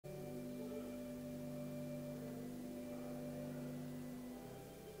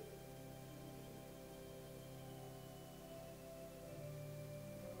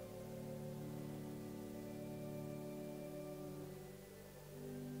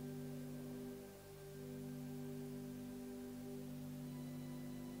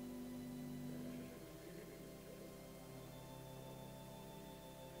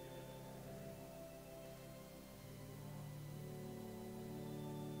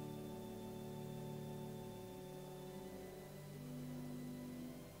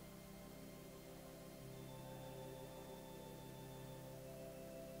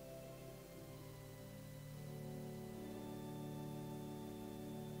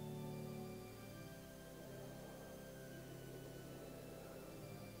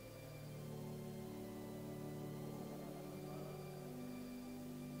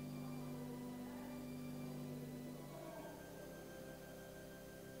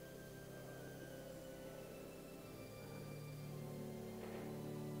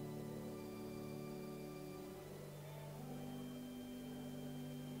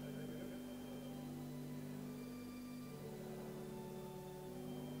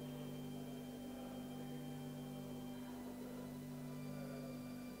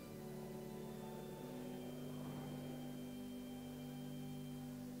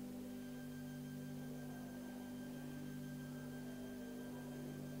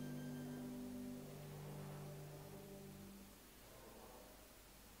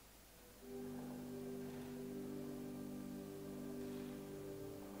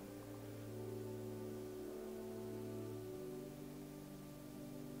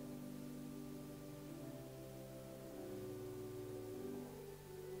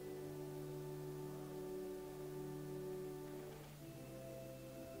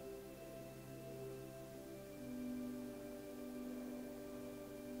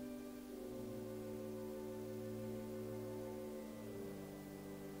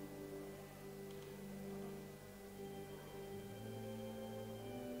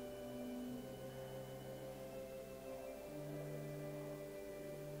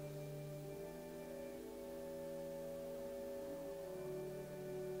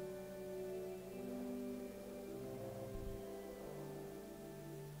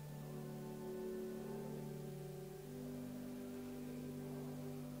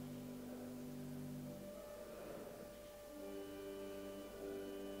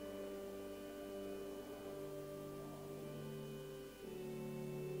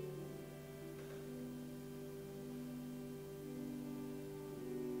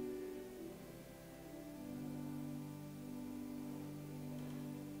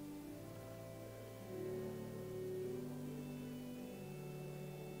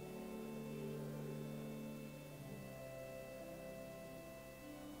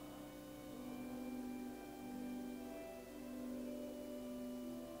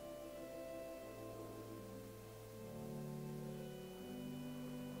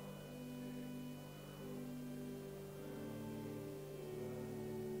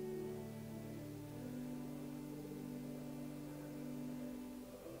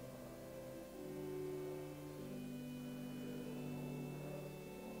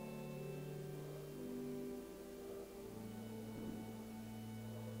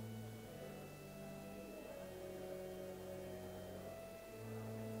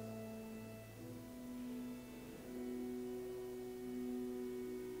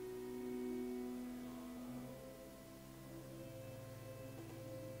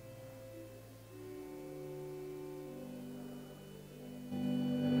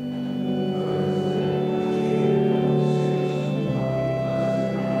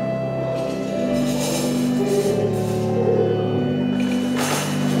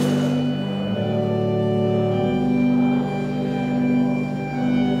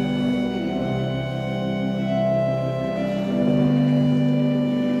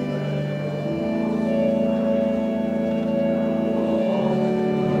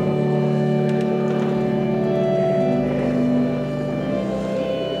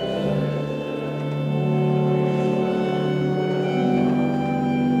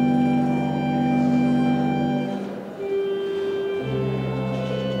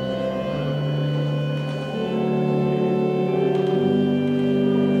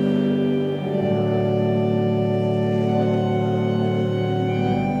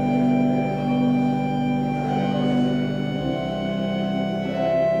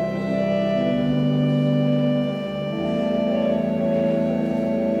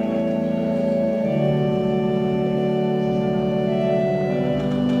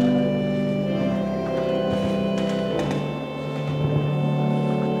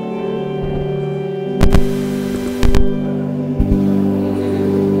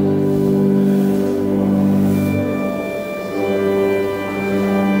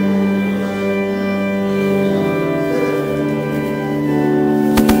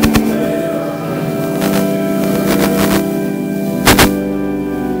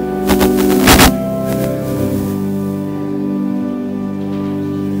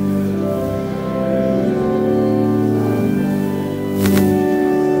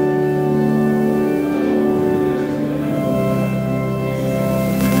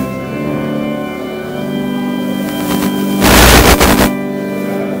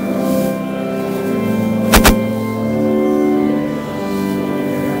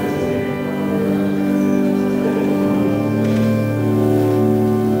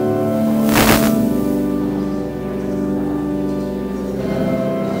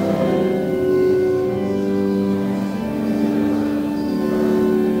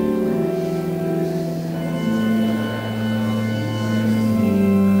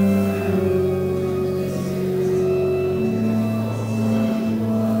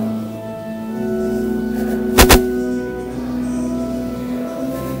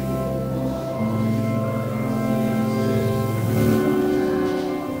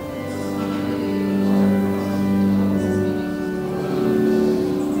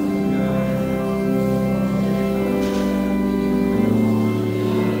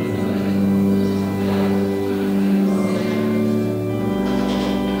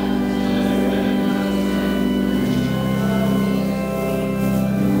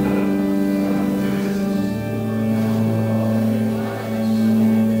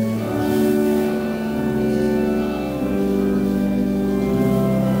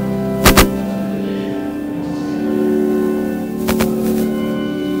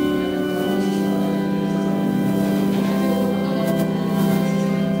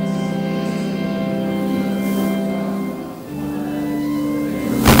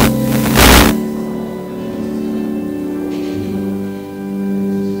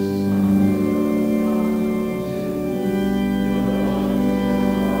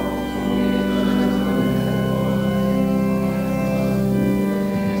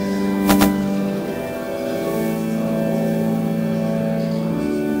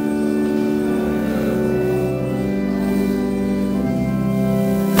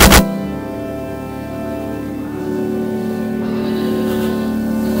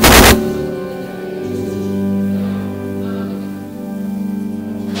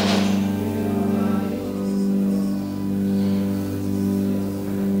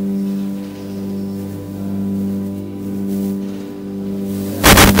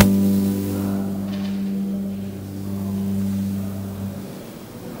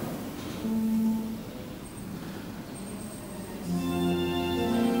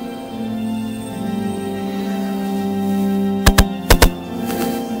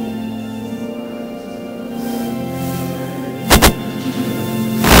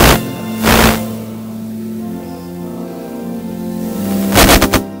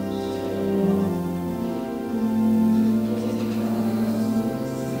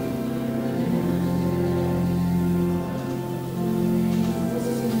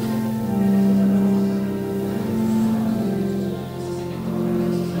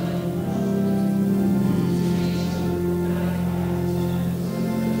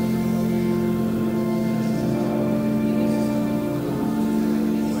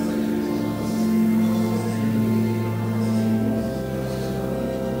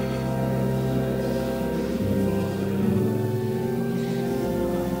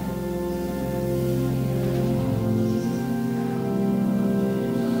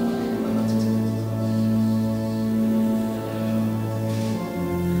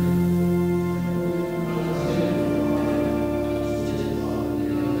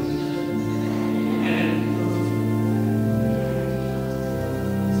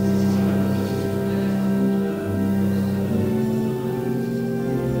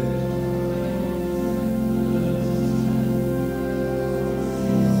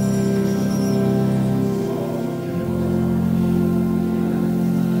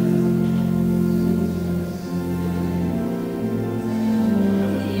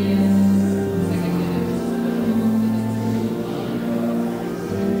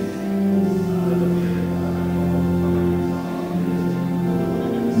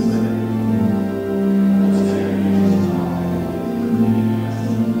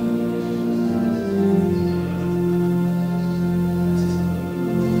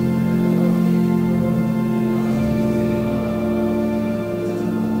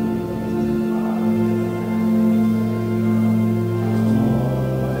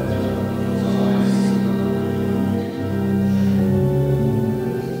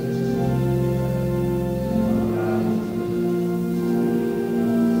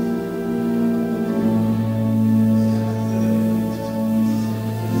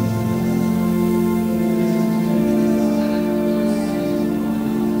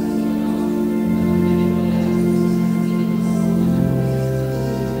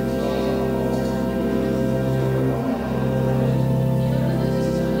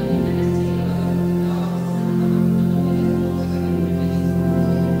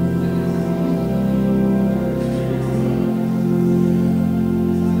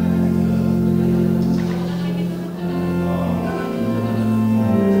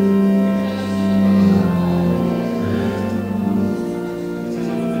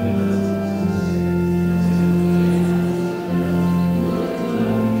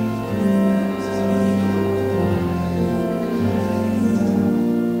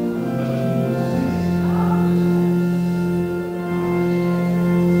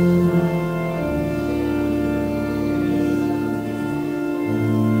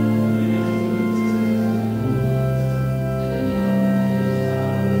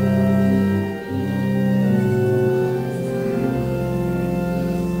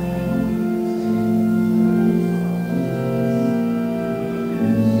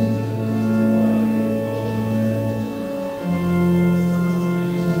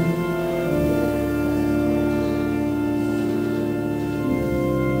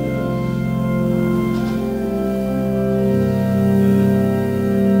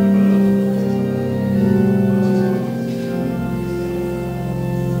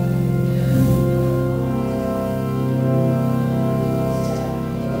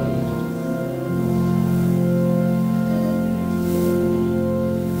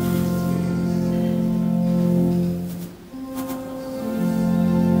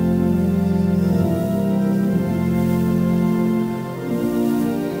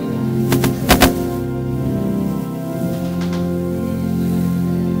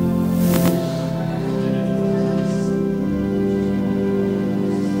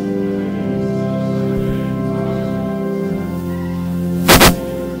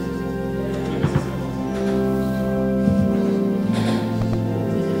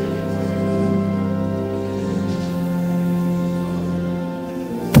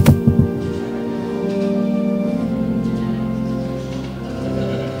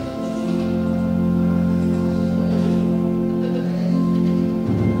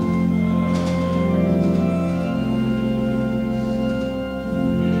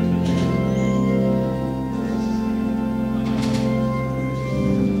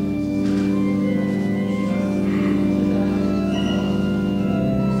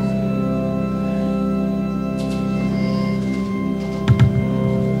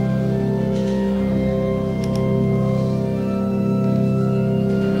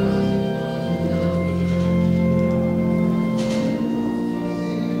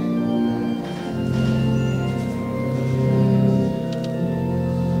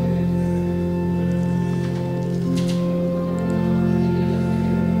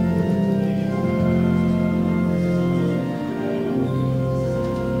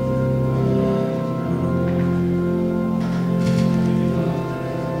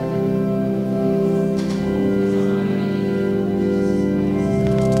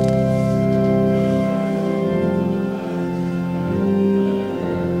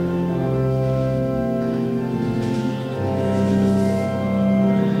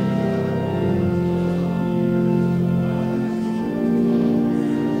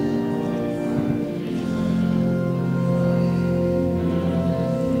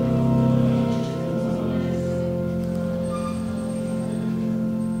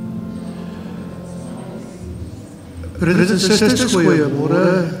Broeders en susters, goeiemôre.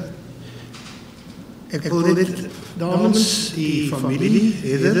 Ek wil net namens die familie,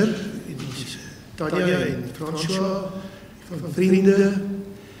 Heather, Tanya en François, van vriende,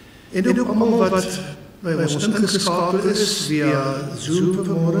 en ook almal wat by ons ingeskakel is via Zoom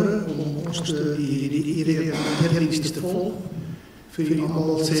vanmôre, om ons die erediens te volg. Vir julle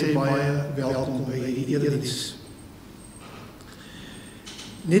almal sê baie welkom by die erediens.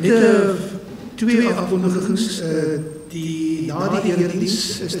 Net twee afkondigings. Na die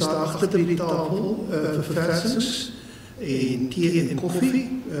erediens is daar agter by die tafel verversings en tee en koffie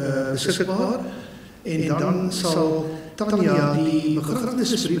beskikbaar. En dan sal Tanya die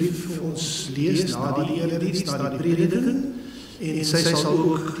begrafnisbrief vir ons lees na die erediens, na die prediking, en sy sal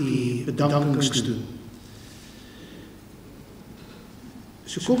ook die bedankings doen.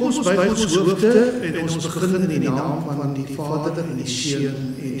 So kom ons by ons hoofde en ons begin in die naam van die Vader en die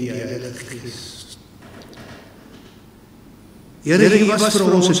Seun en die Heilige Gees. Here, U was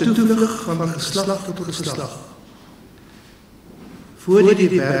vir ons 'n toevlug van geslag tot geslag. Voor die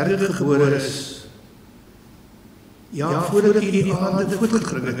berge gebore is, ja, voordat U die aarde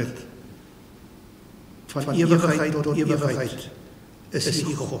voortgebring het, van ewigheid tot ewigheid, is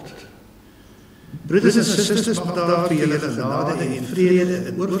U God. Broeders en susters, mag daar vir julle genade en vrede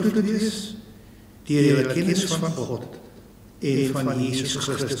en oorvloed wees, deur julle kennis van God en van Jesus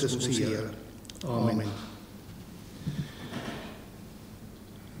Christus ons Here. Amen.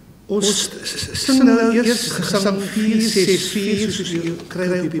 Ons sing nou eers gesang 464, soos jy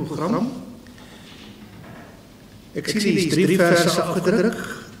kry op die program. Ek sien die 3 verse afgedruk.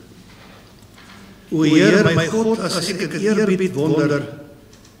 O Heer, my God, as ek in eerbied wonder,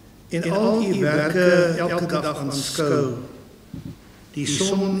 en al U werke elke dag aanskou, die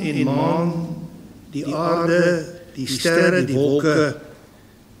son en maan, die aarde, die sterre, die wolke,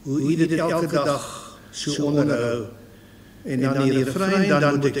 hoe U dit elke dag so onderhou. En dan die refrein,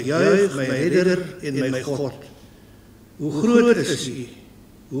 dan moet ek juig, my Redder en my God. Hoe groot is U,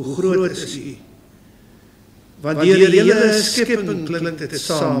 hoe groot is U. Want deur die hele skepping klink dit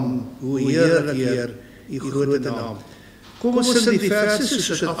saam, hoe heerlik Heer, U grote naam. Kom ons sing die verse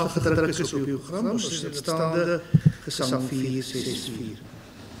soos dit afgedruk is op die program, ons staande gesang 464.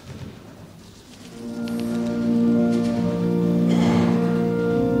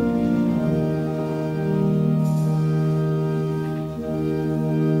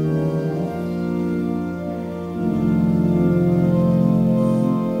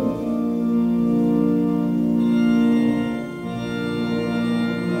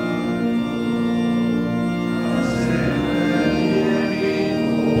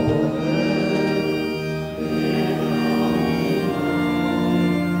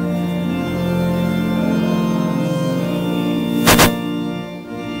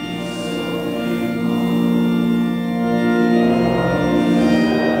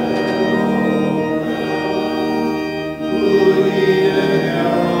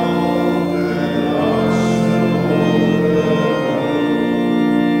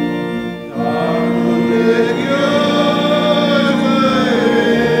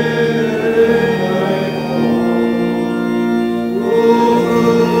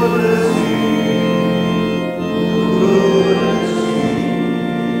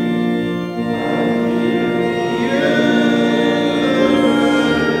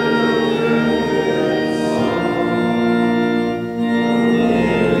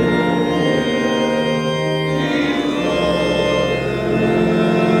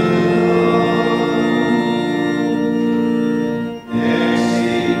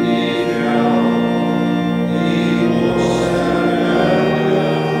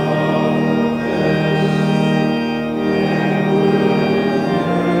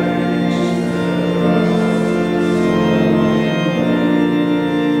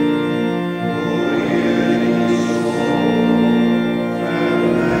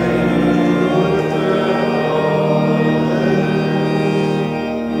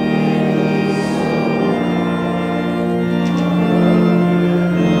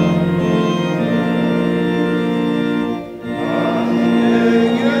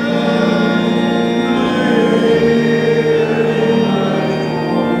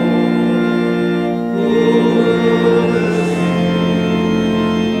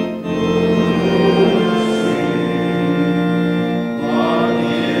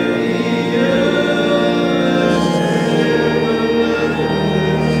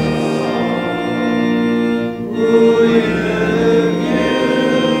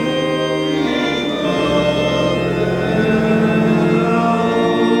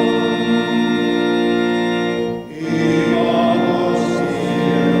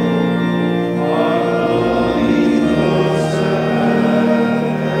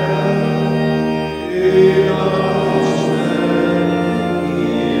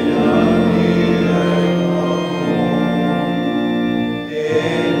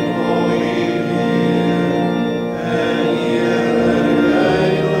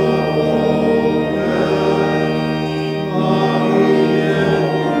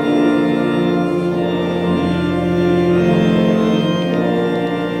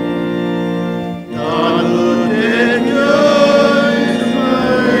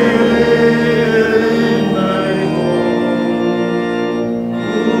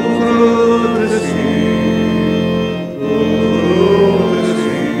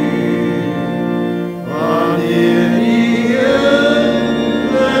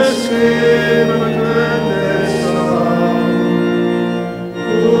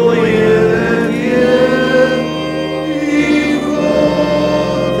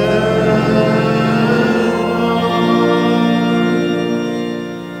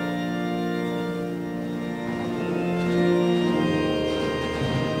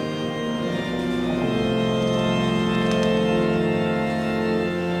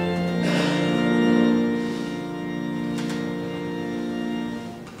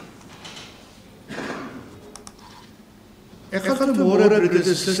 Ek gaan vanmôre, broeders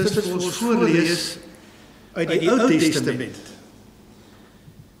en susters, vir ons voorlees uit die Ou Testament.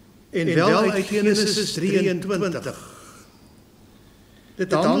 En wel uit Genesis 23.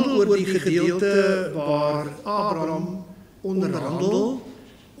 Dit handel oor die gedeelte waar Abraham onderhandel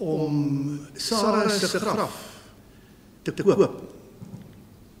om Sarah se graf te koop.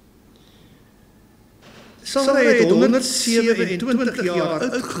 Sarah het 127 jaar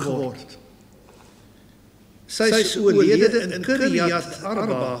oud geword. Sy is oorlede in Kirjat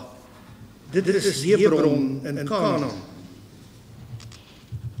Arba, dit is Hebron in Kanaan.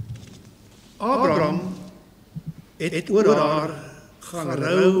 Abraham het oor haar gaan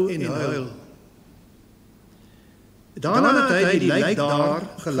rou en huil. Daarna het hy die lijk daar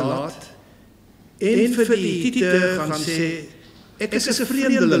gelaat en vir die Hittite gaan sê, ek is 'n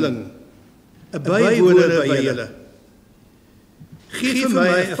vreemdeling, 'n bywoner by julle. Geef vir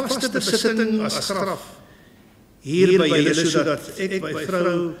my 'n vaste besitting as graf hier by julle, sodat ek my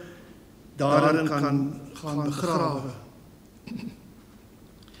vrou daarin kan gaan begrawe.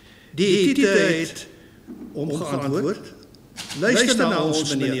 Die Hittite het hom geantwoord, luister na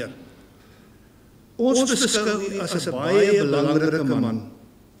ons meneer. Ons beskou u as 'n baie belangrike man.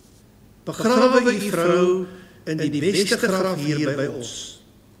 Begrawe u vrou in die beste graf hier by ons.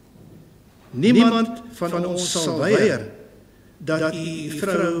 Niemand van ons sal weier dat u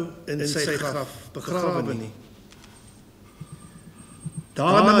vrou in sy graf begrawe nie.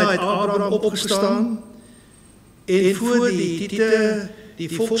 Daarna het Abraham opgestaan en voor die Hittite, die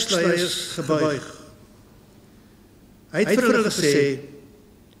volksleiers, gebuig. Hy het vir hulle gesê,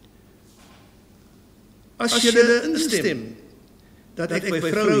 as julle instem dat ek my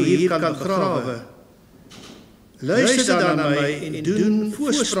vrou hier kan begrawe, luister dan na my en doen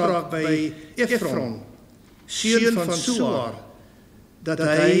voorspraak by Efron, seun van Suar, dat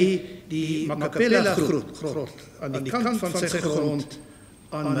hy die Makapela grot aan die kant van sy grond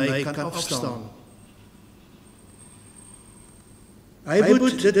aan my kan afstaan. Hy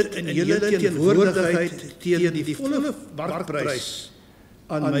moet dit in julle teenwoordigheid teen die volle markprys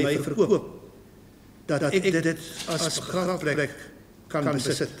aan my verkoop, dat ek dit as begrafplek kan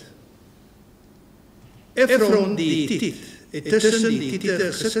besit. Efron die Hittite het tussen die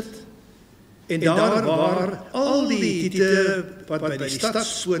Hittite gesit, en daar waar al die Hittite wat by die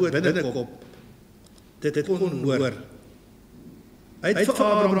stadspoort binnekom, dit kon hoor. Hy het vir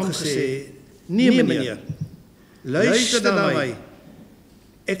Abraham gesê, nee meneer, luister na my,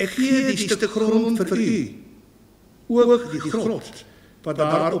 ek gee die stuk grond vir u, ook die grot wat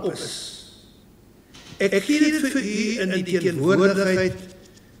daarop is. Ek gee dit vir u in die teenwoordigheid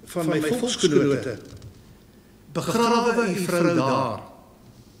van my volksgenote. Begrawe u vrou daar.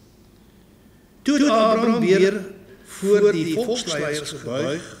 Toe Abraham weer voor die volksleiers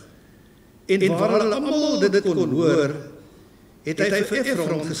gebuig, en waar hulle almal dit kon hoor, het hy vir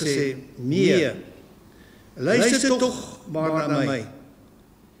Efron gesê, nee, luister tog maar na my.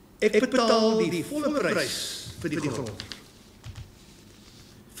 Ek betaal die volle prys vir die grond.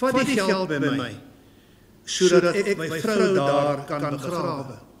 Vat die geld by my, sodat ek my vrou daar kan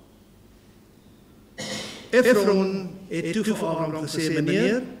begrawe. Efron het toe vir Abraham gesê,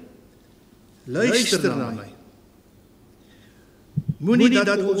 meneer, luister na my. Moenie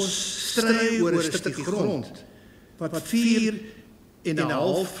dat ons stry oor 'n stukkie grond, wat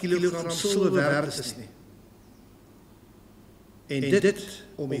 4,5 kilogram silwer werd is nie. En dit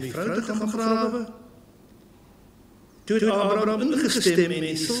om die vrou te gaan begrawe. Toe het Abraham ingestem en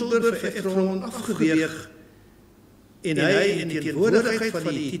die silwer vir Efron afgeweeg, en hy in die teenwoordigheid van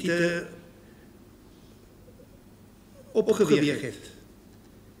die Hittite opgeweeg het.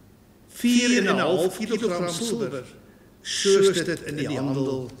 4,5 kilogram silwer, soos dit in die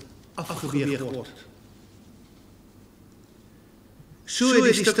handel afgeweeg word. So het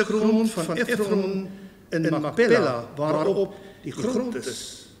die stuk grond van Efron in Makpela, waarop die grond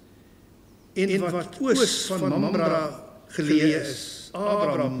is, en wat oos van Mamre geleë is,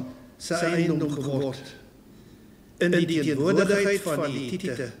 Abraham sy eiendom geword, in die teenwoordigheid van die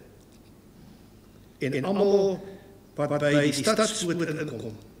Hittite, en almal wat by die stadspoort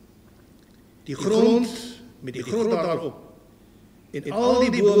inkom. Die grond met die grot daarop, en al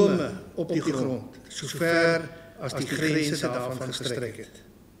die bome op die grond, sover as die grense daarvan gestrek het.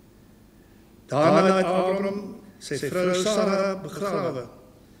 Daarna het Abraham sy vrou Sarah begrawe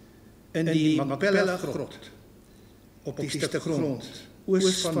in die Makpela grot, op die stuk grond,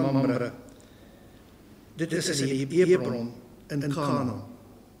 oos van Mamre. Dit is in Hebron in Kanaan.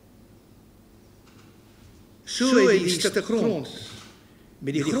 So het die stuk grond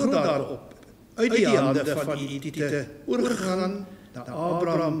met die grot daarop uit die hande van die Hittite oorgegaan na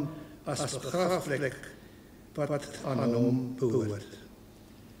Abraham as begraafplek wat aan hom behoort.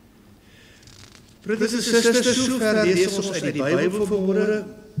 Broeders en susters, sover lees ons uit die Bybel vanmôre.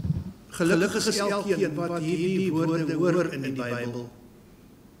 Gelukkig is elkeen wat hierdie woorde hoor in die Bybel,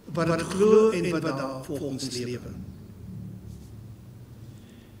 wat dit glo en wat daar volgens lewe.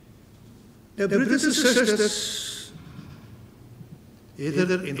 Nou, broeders en susters,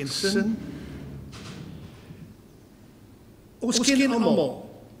 Heder en sin, ons ken almal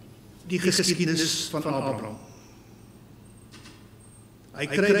die geskiedenis van Abraham. Hy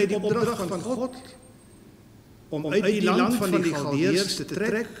kry die opdrag van God om uit die land van die Galdeërs te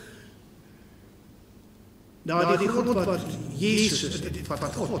trek na die grond wat Jesus,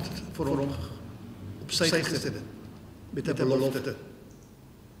 wat God vir hom op sy gesit het, met 'n belofte.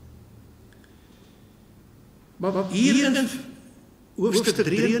 Maar hier in hoofstuk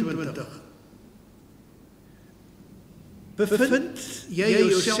 23 bevind jy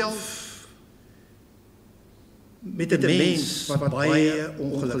jouself met 'n mens wat baie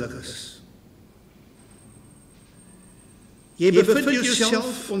ongelukkig is. Jy bevind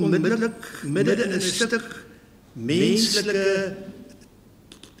jouself onmiddellik midde in 'n stuk menslike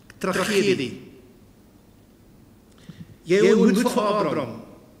tragedie. Jy ontmoet vir Abraham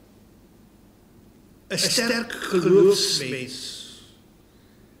 'n sterk geloofsmens.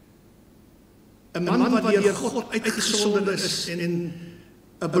 'n man wat deur God uitgesonder is en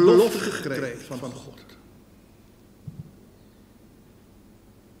 'n belofte gekry het van God.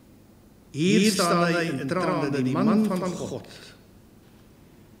 Hier staan hy in trane, die man van God,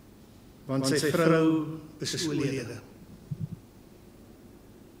 want sy vrou is oorlede.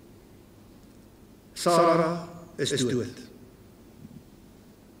 Sarah is dood.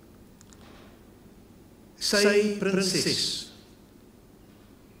 Sy prinses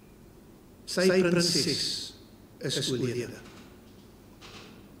is oorlede.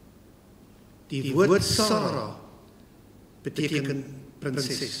 Die woord Sarah beteken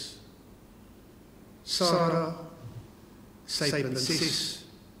prinses. Sarah, sy prinses,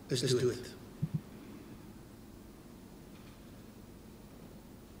 is dood.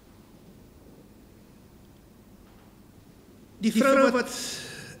 Die vrou wat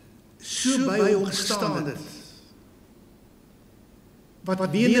so by hom gestaan het,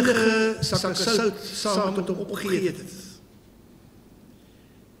 wat menige sakke sout saam met hom opgeëet het.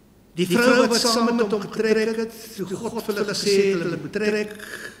 Die vrou wat saam met hom getrek het, toe God vir hulle gesê het, hulle moet trek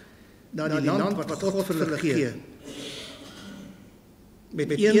na die land wat God vir hulle gee.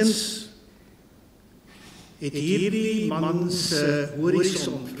 Met eens het hierdie man se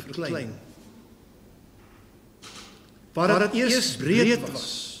horison verklein. Waar dit eers breed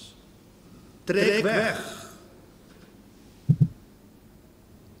was, trek weg.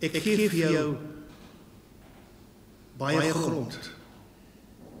 Ek gee vir jou baie grond.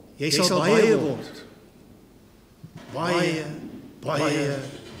 Jy sal baie word. Baie.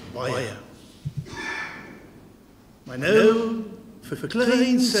 Maar nou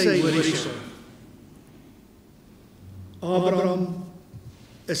verklein sy horison. Abraham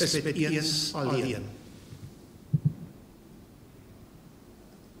is met eens alleen.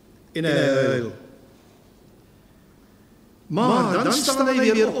 In 'n huil. Maar dan staan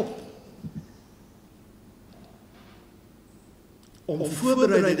hy weer op om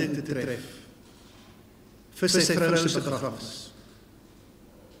voorbereiding te tref vir sy vrou se begrafnis.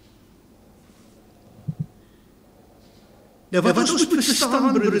 Nou wat ons moet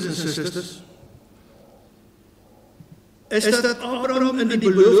verstaan, broeders en susters, is dat Abraham in die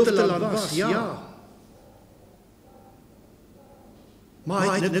beloofde land was, ja. Maar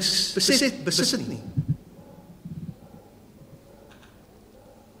hy het niks besit nie.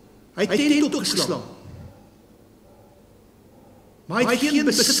 Hy het tent opgeslaan. Maar hy het geen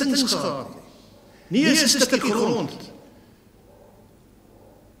besittings gehad nie. Nie eens 'n stukkie grond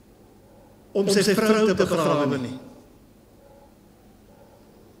om sy vrou te begrawe nie.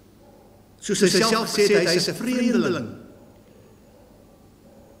 Soos hy self sê, hy is 'n vreemdeling.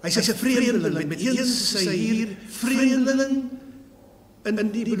 Hy is 'n vreemdeling, met eens sy hier vreemdeling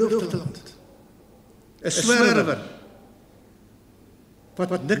in die beloofde land. 'n Swerwer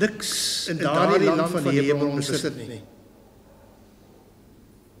wat niks in daardie land van Hebron besit nie.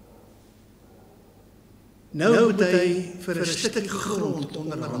 Nou moet hy vir 'n stukkie grond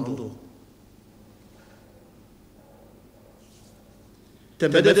onderhandel. Te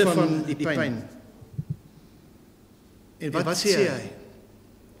midde van die pyn. En wat sê hy?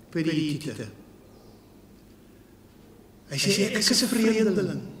 Vir die Hittite. Hy sê, ek is 'n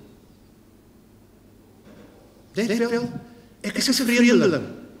vreemdeling. Let wel, ek is 'n vreemdeling.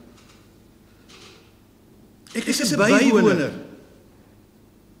 Ek is 'n bywoner.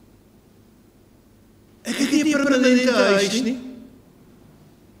 Ek het nie huis nie.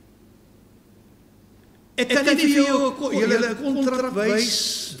 Ek kan nie vir jou julle kontrak wys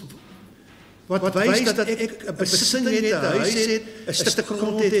wat wys dat ek 'n besin het, 'n huis het, 'n stuk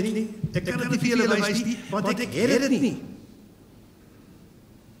grond het nie. Ek kan dit nie vir julle wys nie, want ek het dit nie.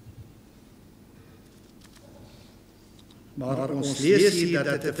 Maar ons lees hier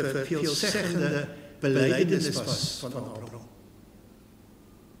dat dit 'n veelzeggende belydenis was van Abraham.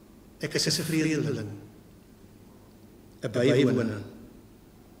 Ek is 'n vreemdeling, 'n bywoner.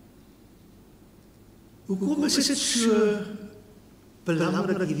 Hoekom is dit so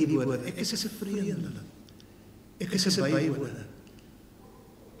belangrik hierdie woord? Ek is 'n vreemdeling. Ek is 'n bywoner.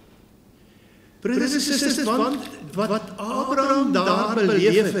 Broers en susters, want wat Abraham daar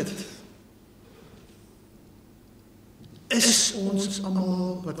beleef het, is ons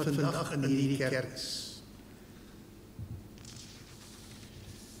almal wat vandag in hierdie kerk is.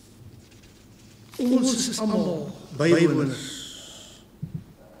 Ons is almal bywoners,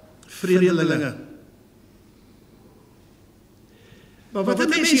 vreemdelinge. Maar wat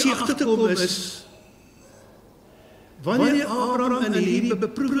mense hier agterkom is, wanneer Abraham in hierdie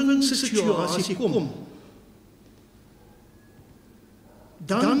beproewingssituasie kom,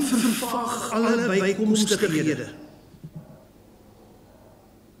 dan vervaag alle bykomstighede.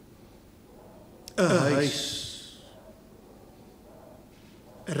 'n huis,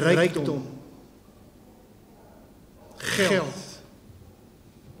 rykdom, geld,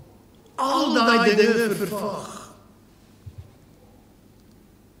 al daai dinge vervaag.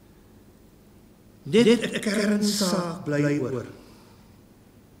 Net 'n kernsaak bly oor.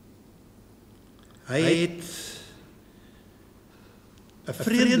 Hy het 'n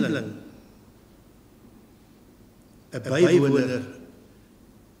vreemdeling, 'n bywoner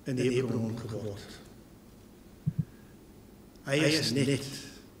in die Hebron geword. Hy is net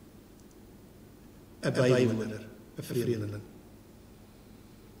 'n bywoner, 'n vreemdeling.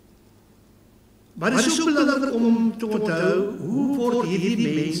 Maar dit is so belangrik om te onthou, hoe word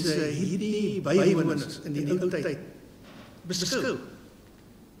hierdie mense, hierdie bywoners in die ou tyd beskou?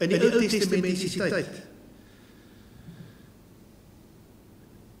 In die Ou Testamentiese tyd.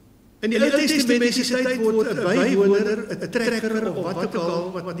 In die Ou Testamentiese tyd word 'n bywoner, 'n trekker of wat ook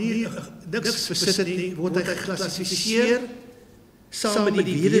al, wat nie niks besit nie, word hy geklassifiseer saam met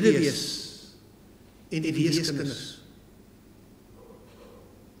die weduwees en die weeskinders.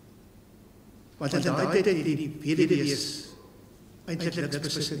 Want in daai tyd het die weduwees eintlik niks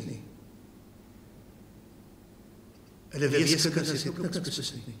besit nie. Hulle weeskinders het ook niks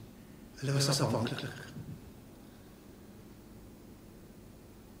besit nie. Hulle was afhanklik.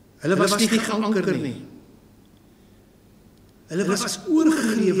 Hulle was nie geanker nie. Hulle was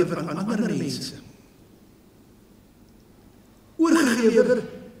oorgelewer aan ander mense. Oorgelewer,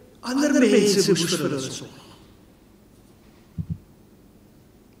 ander mense moes vir hulle sorg.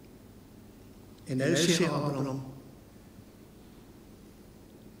 En nou sê Abraham,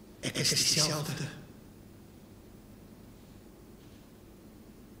 ek is dieselfde.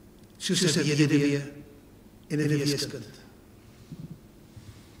 Soos 'n weduwee en 'n weeskind.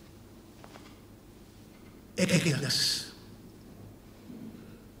 Ek het niks.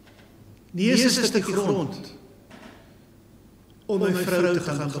 Nie eens 'n stuk grond om my vrou te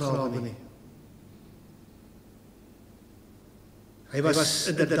gaan begrawe nie. Hy was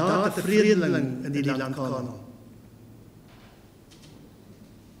inderdaad 'n vreemdeling in die land Kanaan.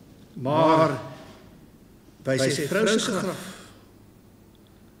 Maar by sy vrou se graf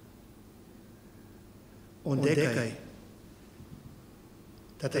ontdek hy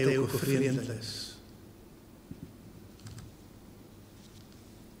dat hy ook 'n vreemdeling is.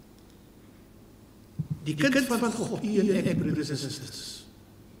 Die kind van God, u en ek, broeders en susters.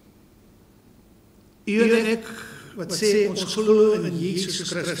 U en ek, wat sê ons glo in Jesus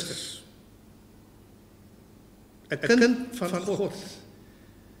Christus. 'n kind van God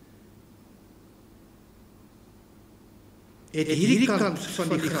het hierdie kant van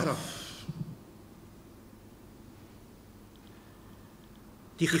die graf,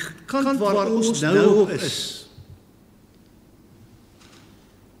 die kant waar ons nou op is,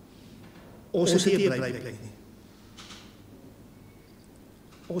 ons is nie 'n blyplek nie.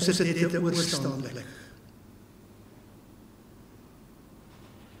 Ons is net 'n oorstaanplek.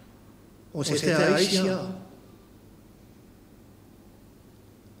 Ons het 'n huis, ja.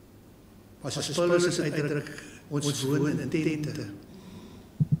 Maar soos Paulus uitdruk, ons woon in tente,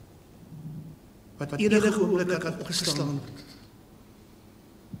 wat enige oomblik kan opgeslaan word.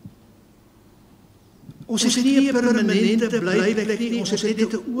 Ons is nie 'n permanente blyplek nie, ons is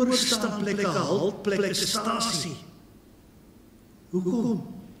net 'n oorstaanplek, 'n haltplek, 'n stasie.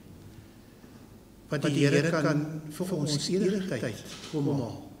 Hoekom? Want die Here kan vir ons enige tyd kom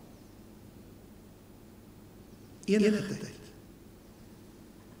haal. Enige tyd.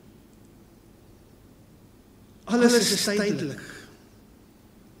 Alles is tydelik.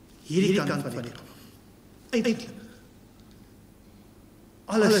 Hierdie kant van die graf. Eintlik.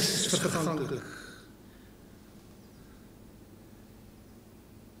 Alles is verganklik.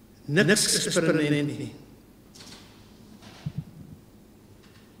 Niks is permanent nie.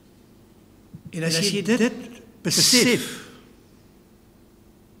 En as jy dit besef,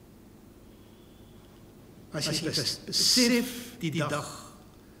 besef die dag,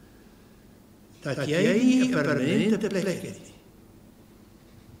 dat jy nie 'n permanente plek het nie,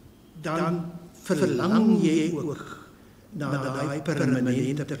 dan verlang jy ook na daai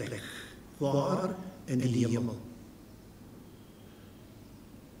permanente plek, waar in die hemel.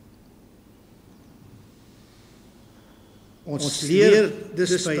 Ons leer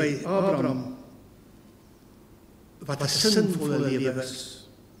dus by Abraham wat 'n sinvolle lewe is.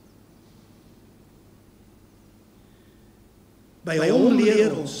 By hom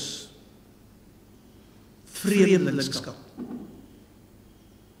leer ons vreemdelingskap.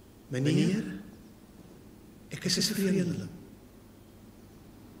 Meneer, ek is 'n vreemdeling,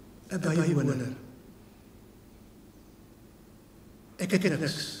 'n bywoner. Ek het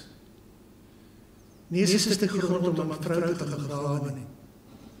niks. Nie eens 'n stukkie grond om 'n vrou te gaan grawe nie.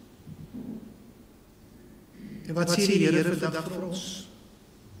 En wat sê die Here vandag vir ons?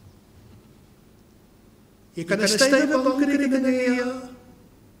 Jy kan 'n stywe bankrekening hê, ja.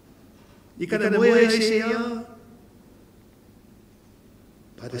 Jy kan 'n mooi huis hê, ja.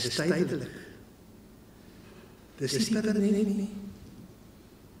 Maar dit is tydelik. Dit is nie permanent nie.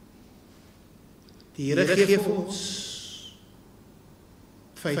 Die Here gee vir ons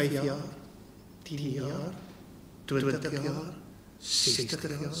 5 jaar, 10 jaar, 20 jaar, 60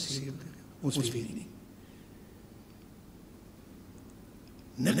 jaar, 70 jaar. Ons weet nie.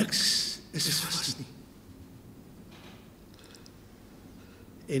 Niks is vas nie.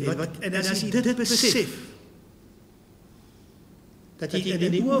 En as jy dit besef, dat jy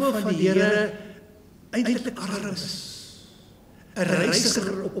in die oë van die Here eintlik arm is, 'n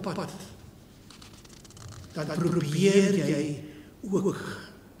reisiger op pad, dan probeer jy ook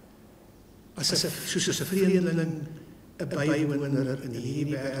soos 'n vreemdeling, 'n bywoner in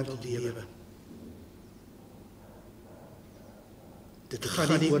hierdie wêreld lewe. Dit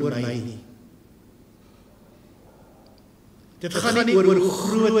gaan nie oor my nie. Dit gaan nie oor hoe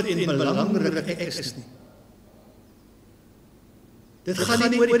groot en belangrik ek is nie. Dit gaan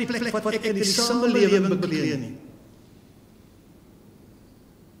nie oor die plek wat ek in die samelewing beklee nie.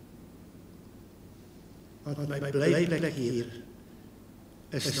 Want my blyplek hier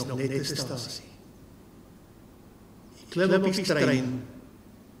is nog net 'n stasie. Jy klim op die trein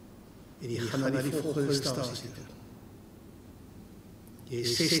en jy gaan na die volgende stasie toe. Jy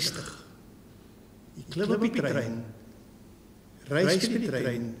is 60. Jy klim op die trein, reis met die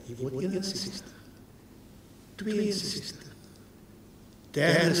trein, jy word 61, 62,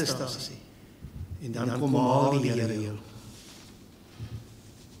 derde stasie, en dan kom haal die Here jou.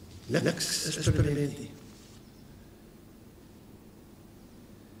 Niks is permanent nie.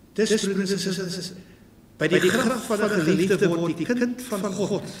 Dis broeders en susters, by die graf van 'n geliefde word die kind van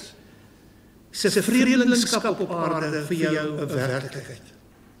God se vreemdelingskap op aarde vir jou 'n werklikheid.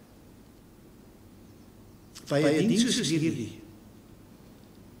 By 'n diens soos hierdie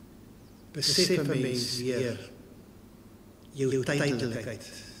besef 'n mens weer jou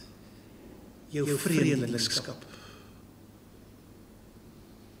tydelikheid, jou vreemdelingskap.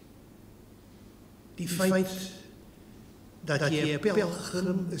 Die feit dat jy 'n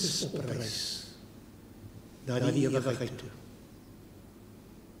pelgrim is op reis na die ewigheid toe.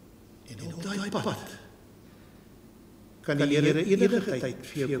 En op daai pad kan die Here enige tyd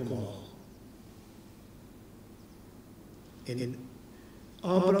vir jou kom haal. En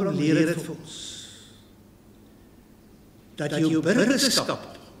Abraham leer dit vir ons, dat jou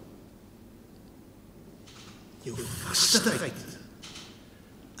burgerskap, jou vastigheid,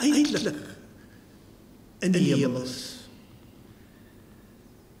 eintlik in die hemel is.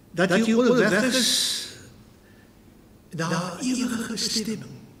 Dat jy onderweg is na ewige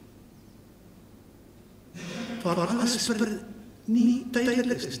bestemming, waar alles nie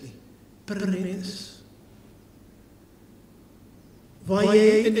tydelik is nie, permanent is. Waar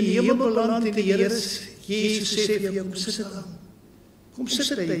jy in die hemel beland en die Here Jesus sê vir jou, kom sit aan. Kom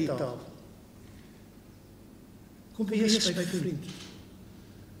sit by die tafel. Kom wees my vriend.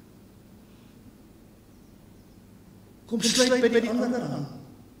 Kom sluit by die ander aan,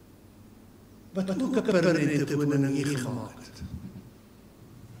 wat ook 'n permanente woning hier gemaak het.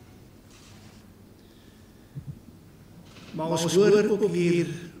 Maar ons hoor ook hier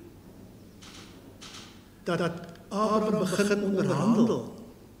dat Abraham begin onderhandel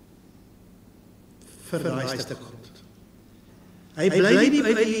vir daai stuk grond. Hy bly nie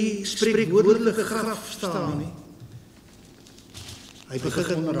by die spreekwoordelike graf staan nie. Hy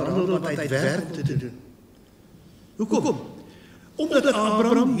begin onderhandel want hy het werk om te doen. Hoekom? Omdat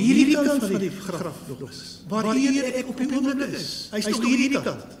Abraham hierdie kant van die graf nog is. Waar ek op die oomblik is. Hy is nog hierdie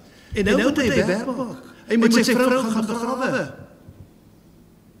kant. En nou moet hy werk maak. Hy moet sy vrou gaan begrawe.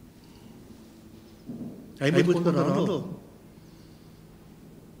 Hy moet onderhandel.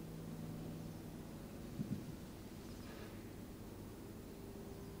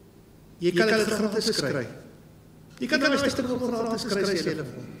 Jy kan dit gratis kry. Jy kan dit gratis kry, sê hulle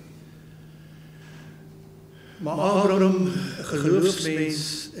vir hom. Maar Abraham, 'n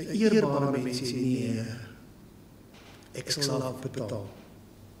geloofsmens, 'n eerbare mens, sê nee, ek sal afbetaal.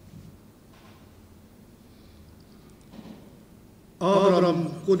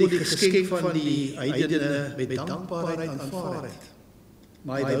 Abraham kon die geskenk van die heidene met dankbaarheid aanvaar het,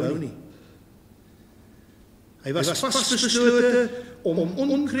 maar hy wou nie. Hy was vasbeslote om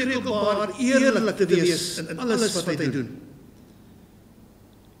onkreukbaar eerlik te wees in alles wat hy doen.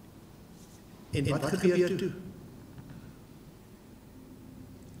 En wat gebeur toe?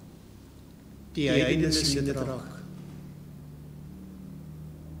 Die heidene sien dit raak.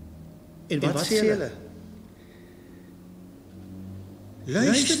 En wat sê hulle?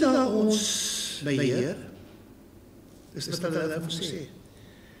 Luister na ons, my Heer. Dis wat hulle nou sê.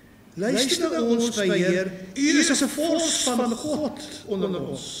 Luister na ons, my Heer. U is 'n vors van God onder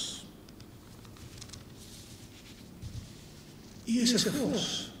ons. U is 'n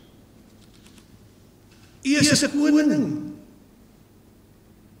vors. U is 'n koning.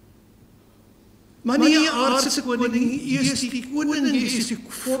 Maar nie 'n aardse koning nie, u is die koning, u is die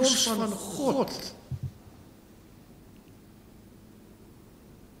vors van God.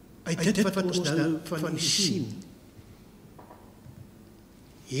 Uit dit wat ons nou van u sien,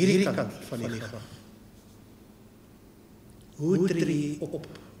 hierdie kant van die graf, hoe tree u op,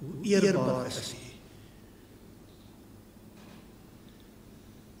 hoe eerbaar is u.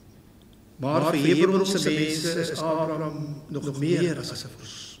 Maar vir Hebreëse mense is Abraham nog meer as 'n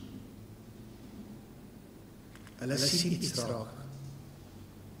vors. Hulle sien iets raak.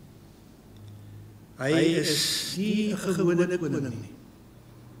 Hy is nie 'n gewone koning nie.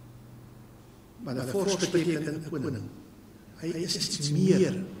 Maar 'n vors beteken 'n koning. Hy is iets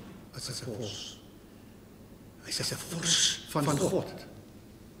meer as 'n vors. Hy is 'n vors van God.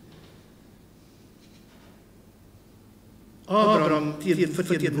 Abraham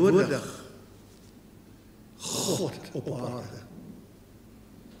verteenwoordig God op aarde.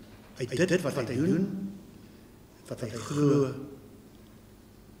 Uit dit wat hy doen, wat hy glo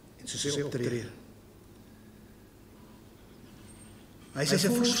en soos hy optree. Hy is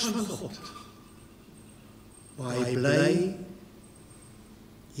 'n vors van God. Maar hy bly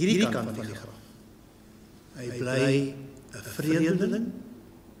hierdie kant van die graf. Hy bly 'n vreemdeling.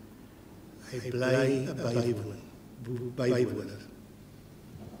 Hy bly 'n bywoner.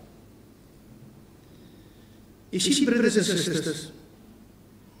 Jy sien, broeders en susters,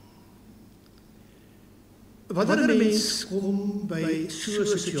 wanneer 'n mens kom by so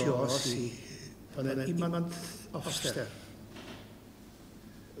 'n situasie, wanneer iemand afsterf,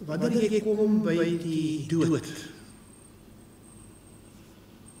 wanneer jy kom by die dood,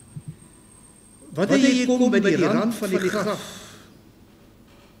 wanneer jy kom by die rand van die graf,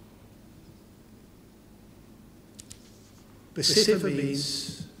 besef 'n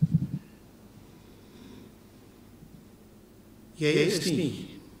mens, jy is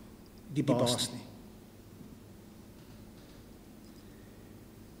nie die baas nie.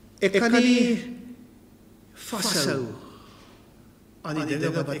 Ek kan nie vashou aan die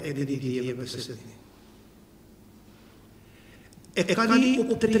dinge wat ek in die lewe besit nie. Ek kan nie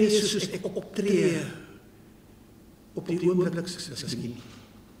optree soos ek optree op die oomblik miskien.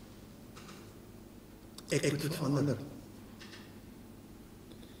 Ek moet verander.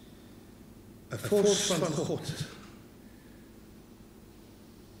 'n vors van God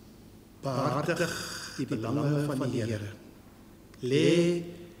behartig die belange van die Here, lê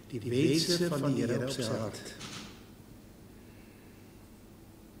die wense van die Here op sy hart.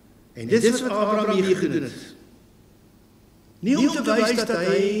 En dit is wat Abraham hier gedoen het. Nie om te wys dat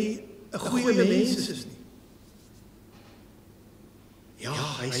hy 'n goeie mens is nie. Ja,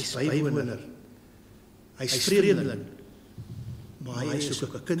 hy is bywoner. Hy is vreemdeling. Maar hy is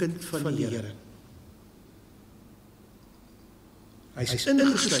ook 'n kind van die Here. Hy is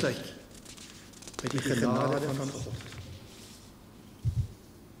ingesluit met die genade van God.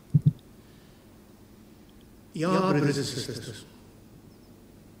 Ja, broeders en susters.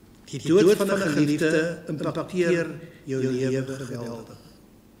 Die dood van 'n geliefde impakteer jou lewe geweldig.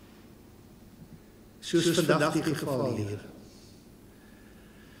 Soos vandag die geval hier.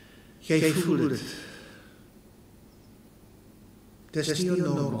 Jy voel dit. Dis nie 'n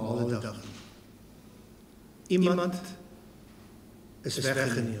normale dag. Iemand is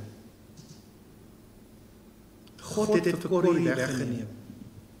weggeneem. God het vir Corrie weggeneem.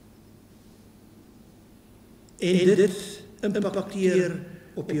 En dit impakteer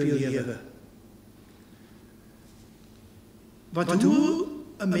op jou lewe. Want hoe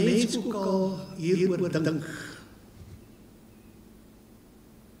 'n mens ook al hieroor dink,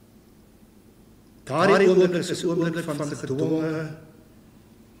 daardie oomblik is 'n oomblik van gedwonge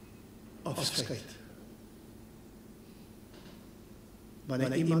afskeid.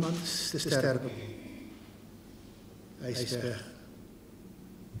 Wanneer iemand te sterwe, hy is weg.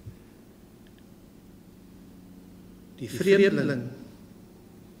 Die vreemdeling,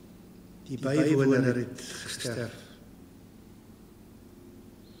 die bywoner het gesterf.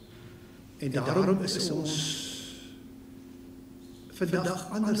 En daarom is ons vandag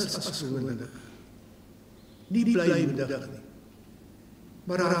anders as gewoonlik. Nie blymoedig nie,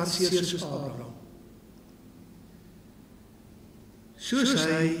 maar hartseer soos Abraham. Soos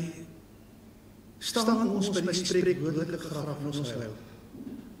hy staan ons by die spreekwoordelike graf in ons huil.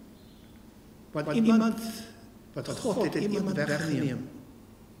 Want iemand wat God het iemand weggeneem,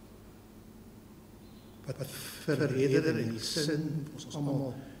 wat verredder en die sin ons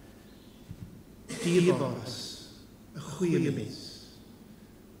almal dierbaar is, 'n goeie mens,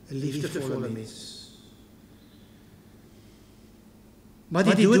 'n liefdevolle mens.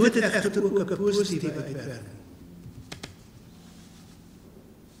 Maar die dood het egter ook 'n positiewe uitwerking.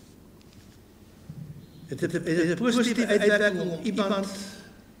 Het het 'n positiewe uitwerking om iemand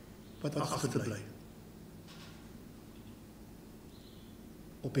wat agterbly.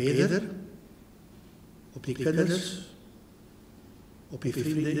 Op Eder, op die kinders, op die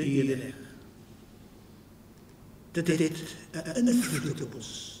vriende hier en ek. Dit het 'n invloed op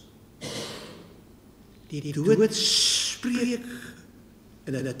ons. Die dood spreek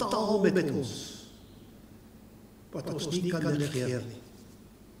in 'n taal met ons, wat ons nie kan negeer nie.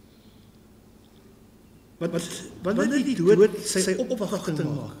 Wanneer die dood sy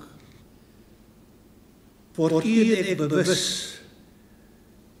opwagting maak, word u en ek bewus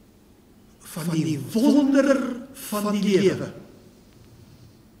van die wonder van die lewe.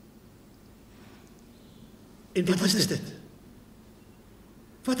 En wat is dit?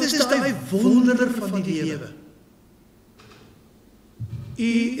 Wat is daai wonder van die lewe?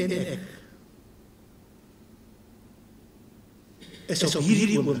 U en ek is op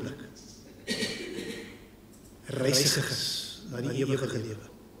hierdie oomblik reisigers na die ewige lewe.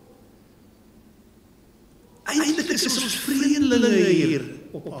 Eintlik is ons vreemdelinge hier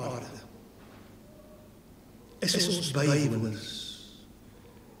op aarde. Is ons bywoners.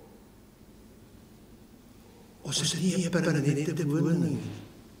 Ons is nie 'n permanente woning nie.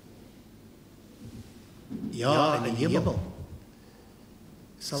 Ja, in die hemel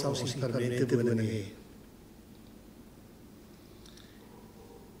sal ons 'n permanente woning hê.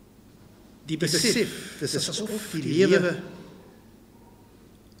 Die besef, dis asof die lewe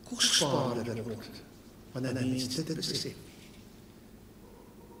kosbaarder word, wanneer 'n mens dit besef.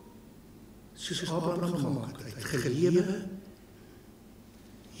 Soos Abraham gemaak het, gelewe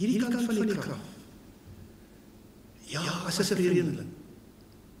hierdie kant van die graf. Ja, as 'n vreemdeling,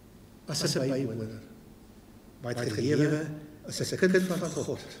 as 'n bywoner, maar het gelewe as 'n kind van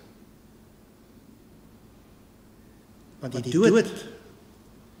God. Want die dood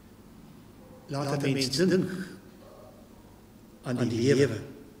laat 'n mens dink aan die lewe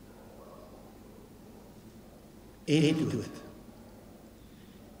en die dood.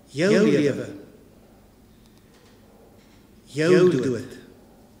 Jou lewe, jou dood,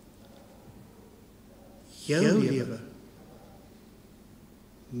 jou lewe,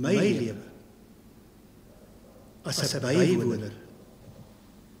 my lewe, as 'n bywoner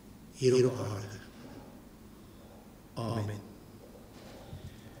hier op aarde. Amen.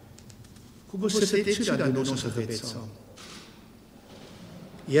 Kom ons sit net so dan in ons gebed saam.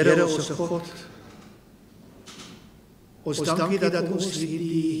 Here ons God, ons dankie dat ons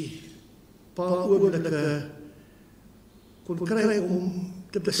hierdie paar oomblikke kon kry om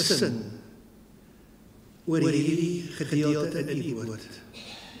te besin oor hierdie gedeelte in u woord.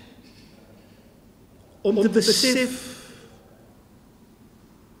 Om te besef,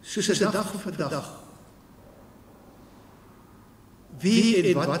 soos 'n dag van vandag, wie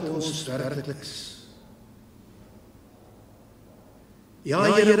en wat ons werklik is. Ja,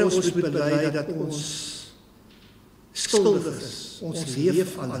 Here, ons moet bely dat ons skuldig is. Ons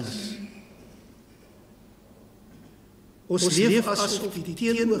leef anders. Ons leef asof die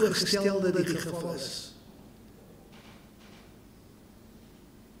teenoorgestelde die geval is.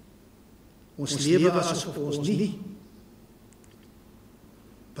 Ons lewe asof ons nie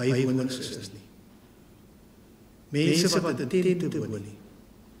bywoners is nie. Mense wat intent te woon nie.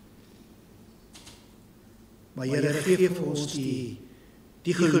 Maar Here gee vir ons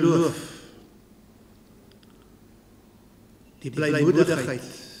die geloof, die blymoedigheid,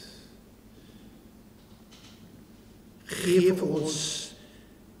 gee vir ons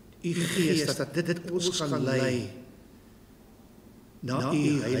u Gees dat dit ons kan lei na u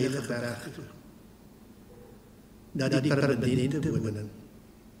heilige berg toe, na die permanente woning.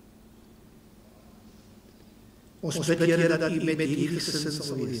 Ons bid Here dat u met hierdie gesin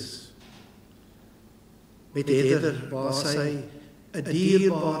sal wees, met Heather waar sy 'n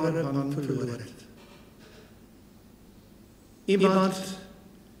dierbare man verloor het. Iemand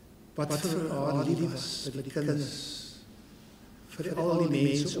wat vir haar lief was, vir die kinders, vir al die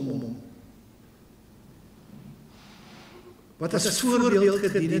mense om hom. Wat as voorbeeld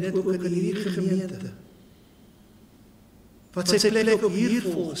gedien het ook in hierdie gemeente. Wat sy plek ook hier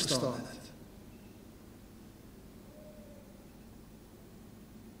volgestaan het.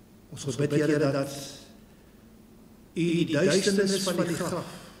 Ons bid Here dat u die duisternis van die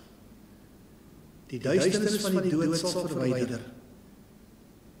graf, die duisternis van die dood sal verwyder,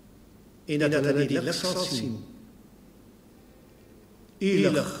 en dat hulle die lig sal sien, u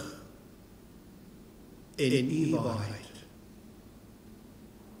lig en u waarheid.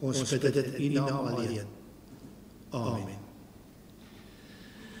 Ons bid dit in u naam alleen. Amen.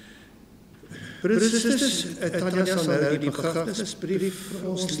 Broeders en susters, Tanya sal nou die begrafnisbrief vir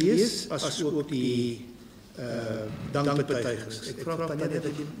ons lees, as ook die dankbetuigings. Ek vra Tanya dat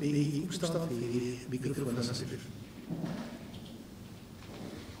jy hier opstaan vir hierdie mikrofoon asseblief.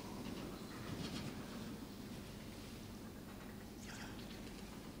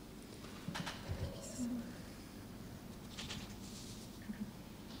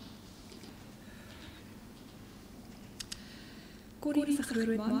 Corrie se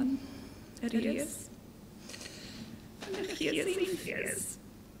groot man, reus, van die Gees en die Gees.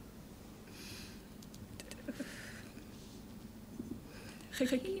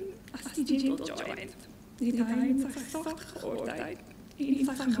 Gegeven as die gentle giant, die hy in sy sag geoordheid, en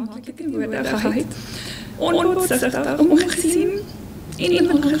sy gemaklike teenwoordigheid, onbotsig omgesien, en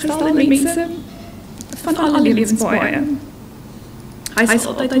ingestelde mense van alle lewenspaaie. Hy sal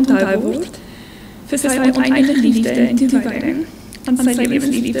altyd onthou word, vir sy oneindige liefde en toewyding, aan sy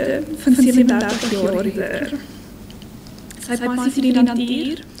lewensliefde van 37 jaar hieroor. Sy passie vir die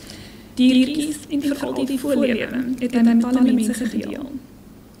natuur, diertjies en veral die voorlewe het hy met alle mense gedeel.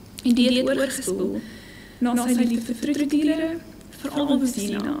 En die het oorgespoel na sy liefde vir troediere, veral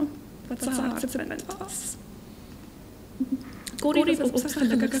Bosina, wat sy hartsepunt was. Corrie was op sy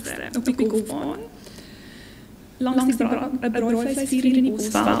gelukkigste op die golfbaan, langs die braaivleisvuur in die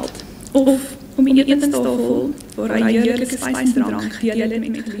bosveld, of om die etenstafel waar hy heerlike spys en drank gedeel het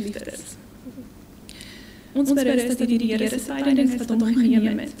met geliefdes. Ons berus dat die Here se tydings wat hom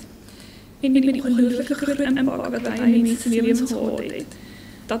geneem het, en met die ongelooflike groot impak wat hy in mense lewens gehad het,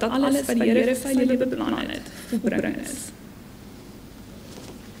 dat alles wat die Here vir sy lewe beplan het, volbring is.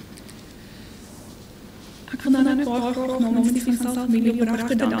 Ek wil dan ook baie graag namens die Van Zyl familie opreg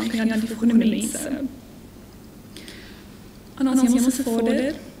bedank aan die volgende mense. Aan ons Hemelse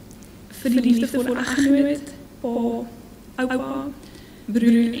Vader, vir die liefdevolle eggenoot, pa, oupa,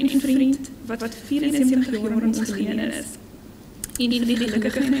 broer en vriend, wat 74 jaar aan ons geleen is, en vir die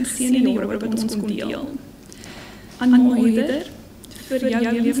gelukkige en geseënde jare wat ons kon deel. Aan my Heather, vir jou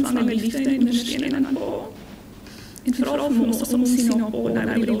lewenslange liefde en ondersteuning aan pa, en vooral vir ons omsien na pa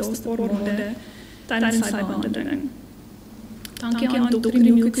nou die laaste paar maande tydens sy behandeling. Dankie aan Dr.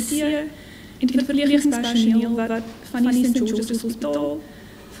 Nieuwkesee en die verpleegingspersoneel wat van die St. George's Hospitaal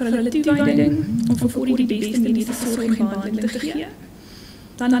vir hulle toewyding om vir Corrie die beste mediese sorg en behandeling te gee.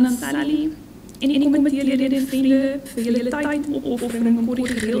 Dan aan Sally en die komiteelede en vriende vir julle tyd en opoffering om Corrie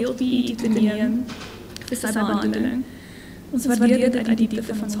gereeld PE te neem vir sy behandeling. Ons waardeer dit uit die diepte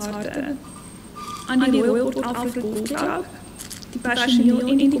van ons harte. Aan die Royal Port Alfred Golf Club, die personeel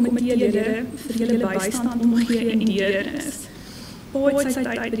en die komiteelede vir julle bystand, omgee en deernis. Pa het sy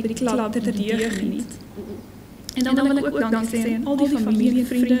tyd by die klub terdee geniet. En dan wil ek ook dank sê aan al die familie en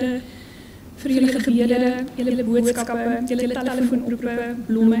vriende vir julle gebede, julle boodskappe, julle telefoonoproepe,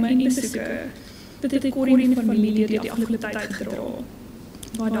 blomme en besoeke. Dit het Corrie en familie deur die afgelope tyd gedra.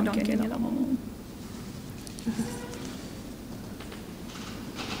 Baie dankie aan julle almal.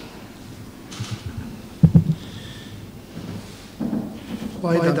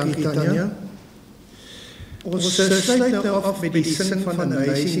 Baie dankie Tanya. Ons sluit nou af met die sing van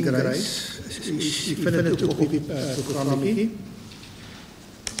Amazing Grace. Jy vind dit ook op die programmetjie.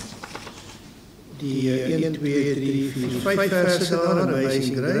 Die 1, 2, 3, 4, 5 verse daar,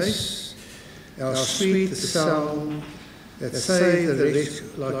 Amazing Grace. How sweet the sound that saved the wretch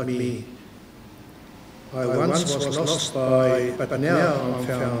like me. I once was lost but now I'm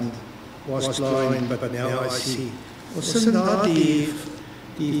found. Was blind, but now I see. Ons sing daar die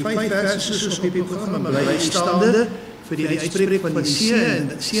 5 verse op die programma bly staande vir die uitspreek van die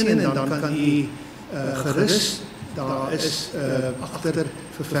seën en dan kan u gerus, daar is agter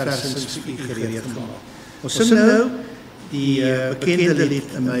verversings vir u gereed gemaak. Ons sing nou die bekende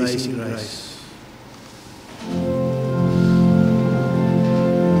lied Amazing Grace.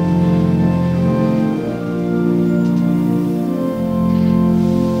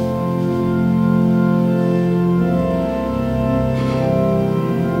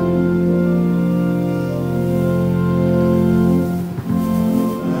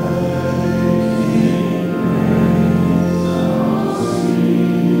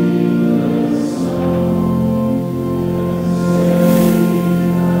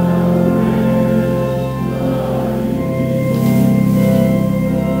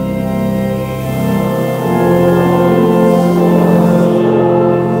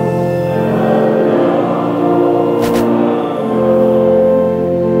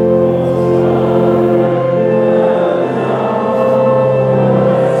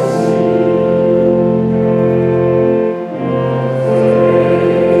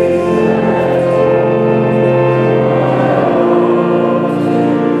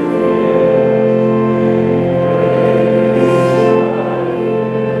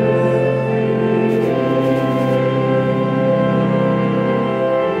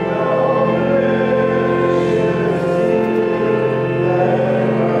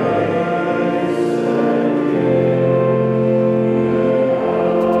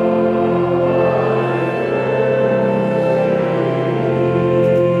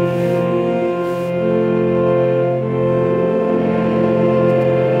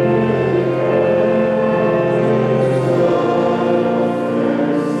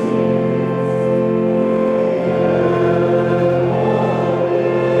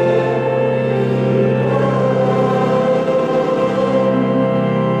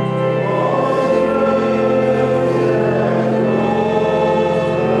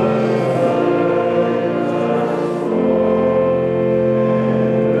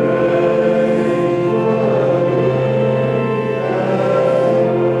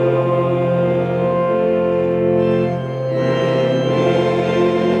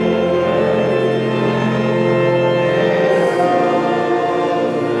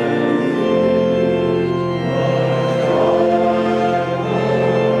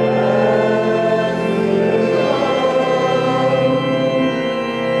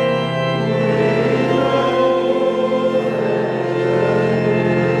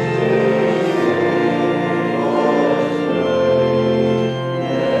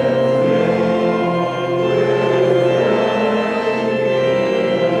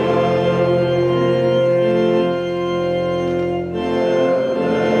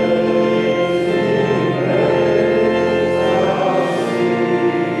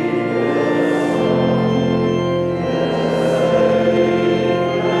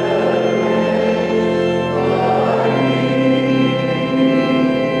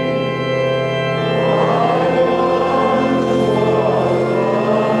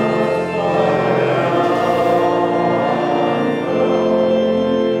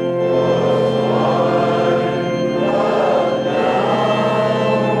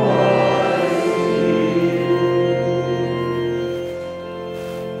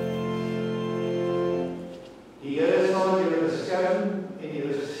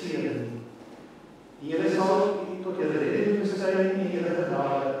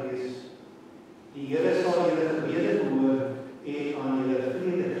 Die Here sal julle gebede hoor en aan julle